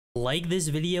Like this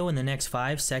video in the next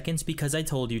 5 seconds because I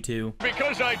told you to.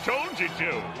 Because I told you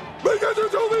to. Because you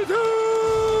told me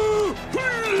to!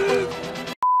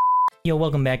 Yo,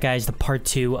 welcome back guys to part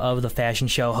 2 of the fashion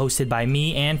show hosted by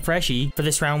me and Freshy. For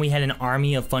this round we had an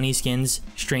army of funny skins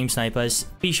stream snipe us.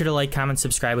 Be sure to like, comment,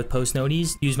 subscribe with post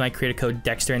noties. Use my creator code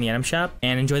DXTR in the item shop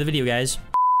and enjoy the video guys.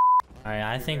 Alright,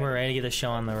 I think we're ready to get the show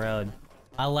on the road.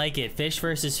 I like it. Fish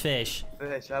versus fish.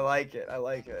 Fish, I like it. I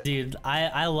like it. Dude,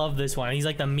 I love this one. He's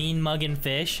like the mean mugging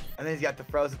fish. And then he's got the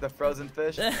frozen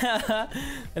fish.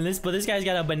 But this guy's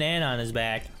got a banana on his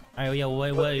back. Alright, yo,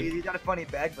 what? He's got a funny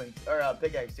back link or a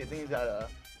pickaxe. I think he's got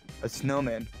a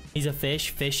snowman. He's a fish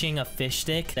fishing a fish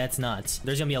stick. That's nuts.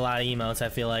 There's gonna be a lot of emotes. I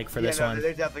feel like for this one.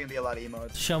 There's definitely gonna be a lot of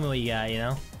emotes. Show me what you got. You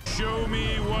know. Show me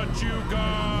what you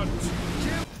got.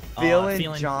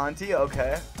 Feeling jaunty.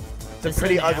 Okay. It's a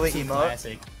pretty ugly emote.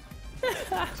 Classic.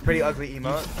 It's a pretty ugly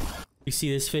emote. You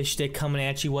see this fish stick coming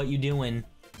at you. What you doing?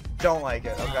 Don't like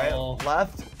it. Okay. Oh.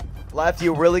 Left.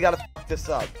 You really gotta fuck this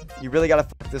up. You really gotta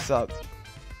fuck this up.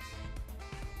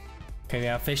 Okay, we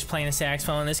got fish playing a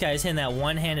saxophone. This guy's hitting that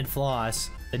one-handed floss.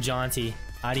 The jaunty.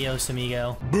 Adios,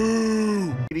 amigo.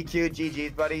 Boo! BBQ,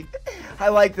 GG's, buddy. I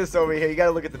like this over here. You gotta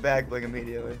look at the back bling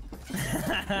immediately.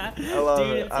 I love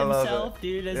dude, it. It's I love himself, it.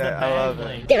 dude. That's Yeah, the I love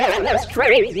bag bling. That's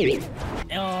crazy.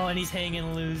 Oh, and he's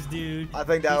hanging loose, dude. I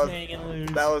think that He's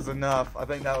was enough. I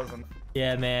think that was enough.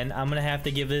 Yeah, man. I'm gonna have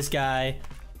to give this guy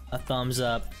a thumbs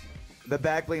up. The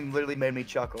back bling literally made me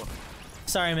chuckle.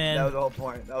 Sorry, man. That was the whole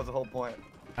point. That was the whole point.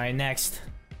 All right, next.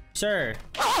 Sir.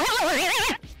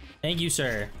 Thank you,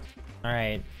 sir. All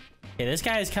right. Okay, this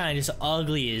guy is kind of just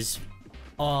ugly as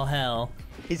all hell.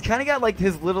 He's kind of got like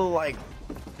his little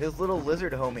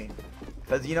lizard homie.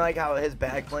 Cause you know like how his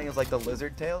back bling is like the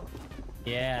lizard tail?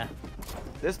 Yeah.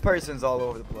 This person's all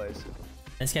over the place.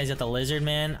 This guy's got the lizard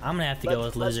man. I'm gonna have to go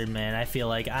with lizard man. I feel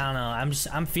like, I don't know.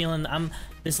 I'm feeling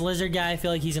this lizard guy. I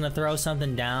feel like he's gonna throw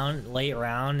something down late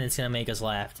round and it's gonna make us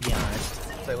laugh, to be honest.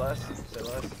 Say less. Say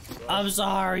less. I'm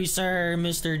sorry, sir,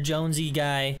 Mr. Jonesy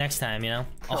guy. Next time, you know?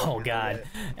 Oh, God.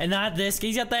 And not this.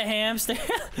 He's got the hamster.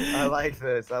 I like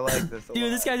this. I like this a Dude, lot.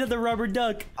 this guy's got the rubber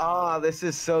duck. Oh, this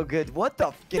is so good. What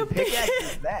the fucking pickaxe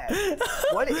is that?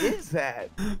 What is that?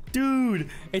 Dude,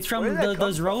 it's from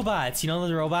those robots. You know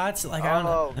those robots? Like, I don't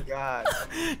know. Oh, God.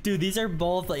 Dude, these are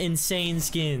both insane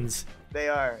skins. They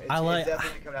are. It's like.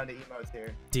 definitely come down to emotes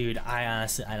here. Dude, I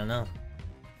honestly, I don't know.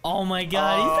 Oh my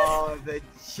God. Oh, the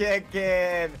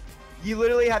chicken. You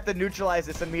literally have to neutralize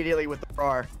this immediately with the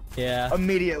roar. Yeah.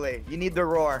 Immediately. You need the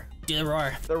roar. Do the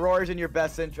roar. The roar is in your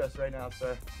best interest right now,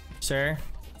 sir. Sir,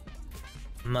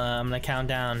 I'm gonna count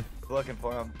down. Looking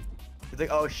for him. He's like,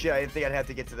 oh shit, I didn't think I'd have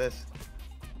to get to this.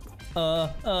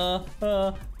 You're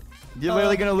You're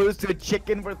literally gonna lose to a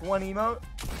chicken with one emote?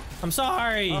 I'm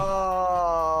sorry.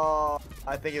 Oh,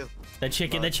 I think it's... The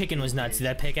chicken was nuts. See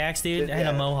that pickaxe, dude? It had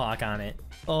a mohawk on it.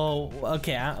 Oh,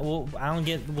 okay. I don't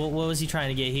get. What was he trying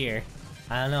to get here?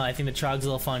 I don't know. I think the trog's a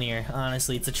little funnier.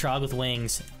 Honestly, it's a trog with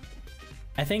wings.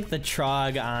 I think the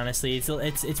trog, honestly,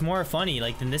 it's more funny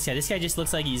like than this guy. This guy just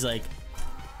looks like he's like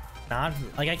not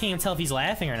like I can't even tell if he's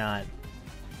laughing or not.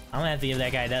 I'm gonna have to give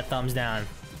that guy that thumbs down.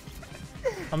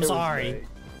 I'm sorry. Great.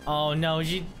 Oh no,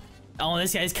 oh,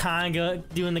 this guy's conga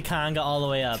doing the conga all the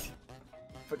way up.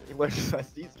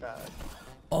 These guys.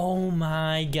 Oh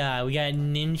my God, we got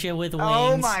ninja with wings.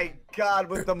 Oh my God,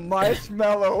 with the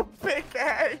marshmallow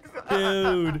pickaxe.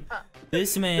 Dude,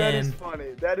 this man. That is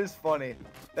funny. That is funny.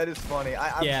 That is funny.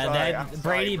 I'm sorry. I'm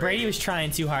sorry, Brady was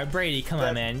trying too hard. Brady, come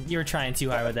on, man. You were trying too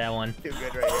hard with that one. Too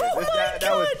good right here.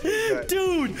 That was too good.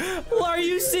 Dude, are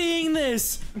you seeing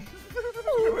this?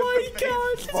 Oh my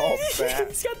God.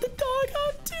 He's got the dog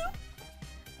on too.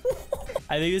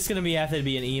 I think this is gonna have to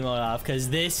be an emote off because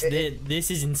this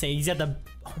is insane. He's got the.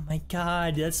 Oh my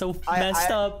God, that's so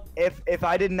messed up. If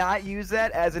I did not use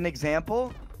that as an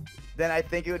example, then I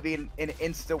think it would be an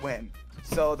insta win.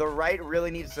 So the right really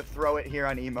needs to throw it here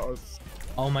on emotes.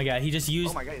 Oh my God, he just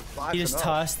used. Oh my God, he just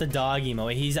tossed the dog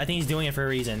emote. I think he's doing it for a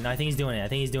reason. I think he's doing it. I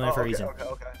think he's doing it for a reason.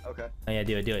 Okay. Oh yeah,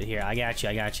 do it. Here, I got you.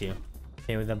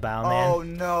 Okay, with the bow man. Oh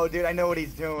no, dude, I know what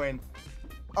he's doing.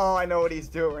 Oh, I know what he's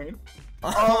doing.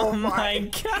 Oh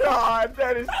my God,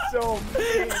 that is so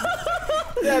mean.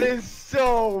 That is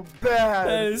so bad.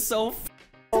 That is so.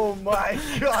 Oh my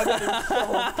God,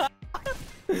 that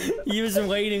is so. He was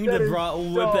waiting to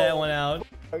whip that one out.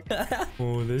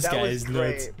 Oh, this guy is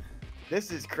nuts. This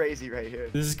is crazy right here.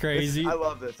 This is crazy. I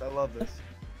love this. I love this.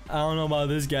 I don't know about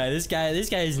this guy. This guy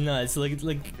is nuts. Look.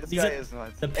 This guy is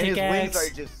nuts. The pickaxe, pickaxe, his wings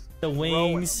are just the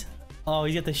wings. Oh,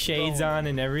 he's got the shades on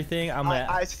and everything.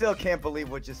 I still can't believe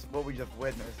what we just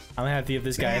witnessed. I'm gonna have to give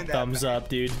this guy a thumbs up,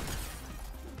 dude.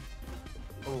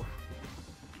 Ooh.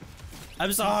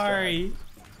 I'm sorry.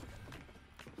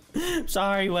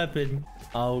 Sorry, weapon.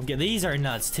 Oh, these are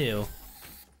nuts too.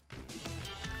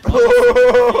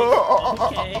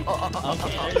 Okay.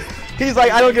 Okay. He's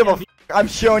like, I don't give a f. I'm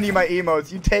showing you my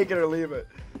emotes. You take it or leave it.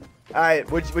 All right,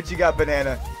 what you got,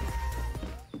 banana?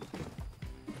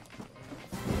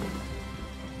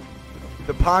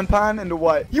 The pon and the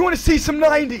what? You want to see some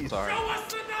 90s? Sorry. Show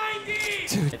us the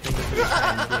 90s! Dude.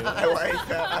 I like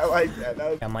that. I like that. That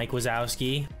was Yeah, Mike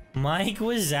Wazowski. Mike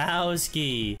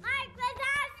Wazowski.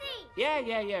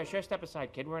 Yeah. Sure, step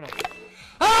aside, kid. We're not.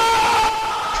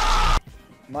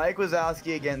 Mike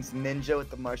Wazowski against Ninja with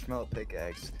the marshmallow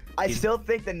pickaxe. I still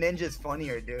think the Ninja's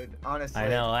funnier, dude. Honestly. I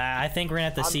know. I think we're gonna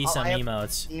have to see some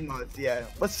emotes. Emotes, yeah.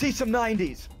 Let's see some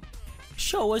 90s.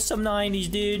 Show us some 90s,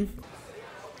 dude.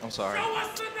 I'm sorry. Show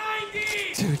us the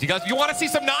 90s! Dude, you want to see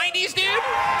some 90s, dude?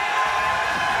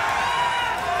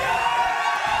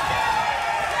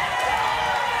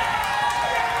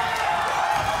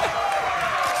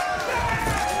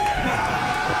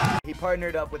 He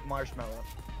partnered up with Marshmallow.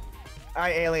 All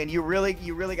right, Alien, you really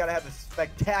gotta have a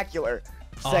spectacular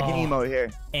second emote here.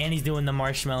 And he's doing the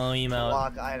marshmallow emote.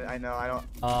 Block, I know, I don't.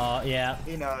 Yeah.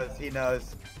 He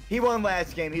knows. He won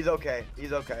last game. He's okay.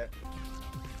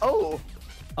 Oh.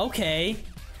 Okay.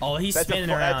 Oh, he's spinning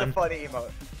That's around. a funny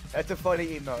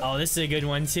emote. Oh, this is a good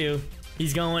one too.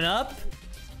 He's going up.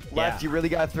 Left, Yeah. you really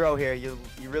gotta throw here. You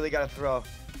really gotta throw.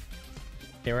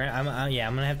 I'm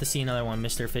gonna have to see another one,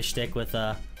 Mr. Fish Stick with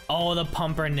oh, the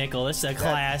pumpernickel. This is a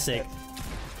classic.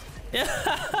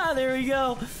 Yeah, there we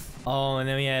go. Oh, and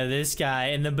then we have this guy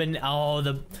and the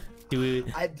dude.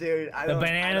 The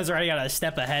Bananas already got a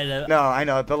step ahead of. No, I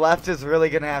know. The left is really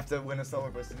gonna have to win us over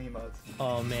with some emotes.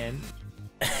 Oh man.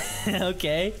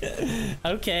 Okay.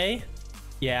 Okay.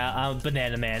 Yeah,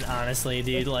 Banana Man, honestly,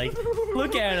 dude. Like,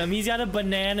 look at him. He's got a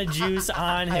banana juice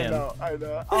on him. I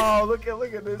know. Oh, look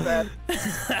at this ad.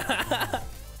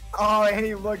 Oh, and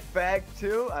he looked back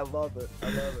too. I love it.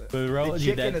 The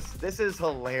chicken this is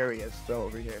hilarious though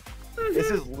over here. This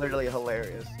is literally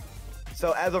hilarious.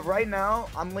 So as of right now,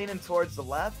 I'm leaning towards the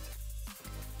left,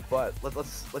 but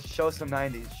let's show some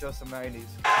 90s.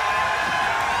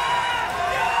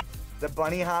 The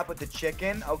bunny hop with the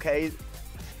chicken. Okay.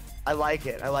 I like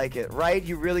it. Right?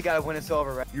 You really gotta win us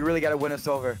over, right?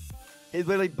 He's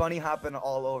literally bunny hopping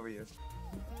all over you.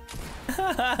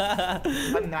 A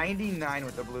 99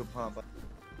 with the blue pump.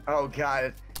 Oh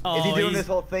god. Is he doing this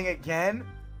whole thing again?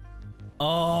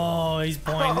 Oh, he's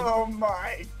pointing. Oh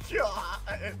my god.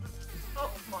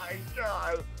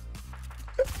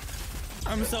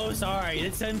 I'm so sorry.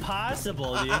 It's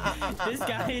impossible, dude. This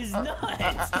guy is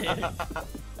nuts, dude.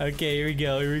 Okay, here we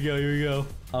go.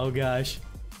 Oh gosh.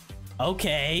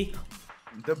 Okay.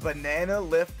 The banana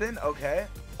lifting, okay.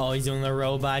 Oh, he's doing the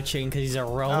robot chicken because he's a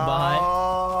robot.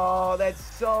 Oh, that's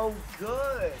so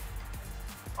good.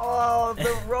 Oh,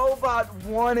 the robot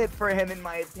won it for him, in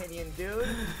my opinion, dude.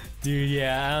 Dude,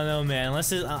 yeah, I don't know, man.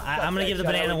 I'm gonna give the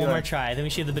banana one more try. I think we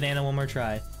should give the banana one more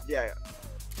try. Yeah.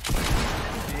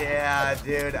 Yeah,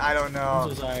 dude, I don't know. I'm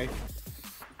so sorry.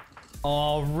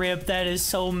 Oh, rip, that is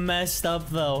so messed up,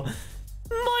 though. Money!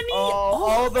 Oh,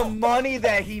 all the money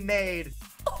that he made.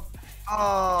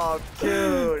 Oh,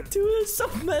 dude. Dude, it's so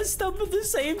messed up at the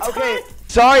same time. Okay,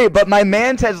 sorry, but my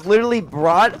man has literally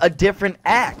brought a different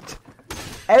act.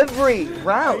 Every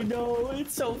round. I know,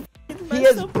 it's so messed He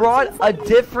has up. brought a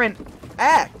different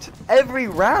act every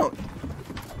round.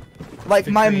 Like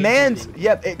my man's,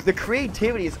 the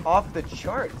creativity is off the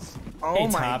charts. Oh Hey,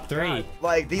 my top three. God.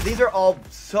 Like these are all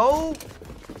so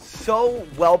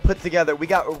well put together. We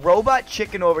got Robot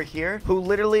Chicken over here who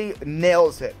literally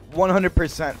nails it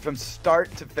 100% from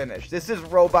start to finish. This is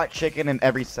Robot Chicken in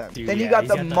every sense. Dude, then you yeah, got he's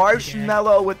the got the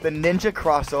Marshmallow with the ninja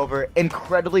crossover,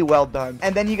 incredibly well done.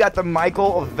 And then you got the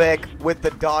Michael Vick with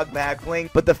the dog back bling.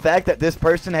 But the fact that this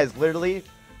person has literally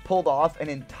pulled off an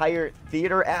entire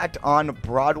theater act on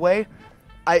Broadway.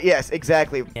 Yes,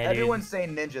 exactly. Yeah, Everyone's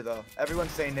saying Ninja though.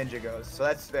 Everyone's saying Ninja goes, so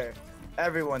that's fair.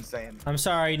 Everyone's saying. I'm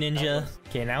sorry, Ninja.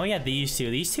 Okay, now we got these two.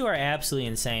 These two are absolutely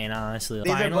insane, honestly.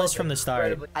 These are Finalists both from the start.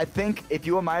 incredibly- I think if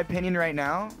you want my opinion right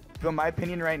now,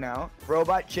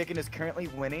 Robot Chicken is currently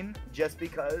winning just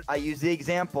because I use the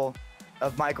example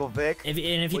of Michael Vick. If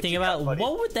you What think you about got, buddy?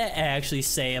 what would that actually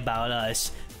say about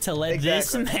us to let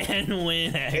this man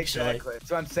win, actually. Exactly.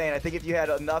 So I'm saying, I think if you had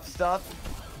enough stuff.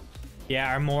 Yeah,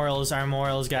 our morals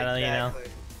gotta, you know,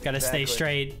 Exactly. gotta stay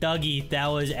straight. Dougie, that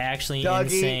was actually Dougie,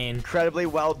 insane. incredibly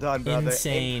well done, brother.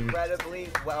 Insane. Incredibly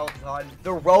well done.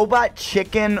 The Robot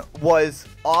Chicken was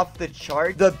off the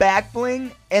chart. The back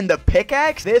bling and the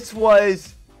pickaxe, this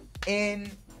was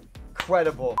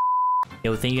incredible.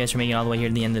 Yo, thank you guys for making it all the way here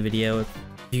to the end of the video.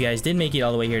 If you guys did make it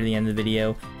all the way here to the end of the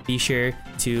video, be sure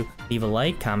to leave a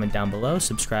like, comment down below,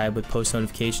 subscribe with post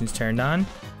notifications turned on.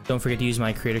 Don't forget to use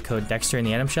my creator code Dexter in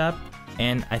the item shop.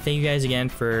 And I thank you guys again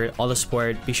for all the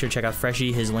support. Be sure to check out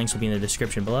FRESHY. His links will be in the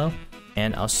description below.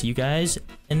 And I'll see you guys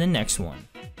in the next one.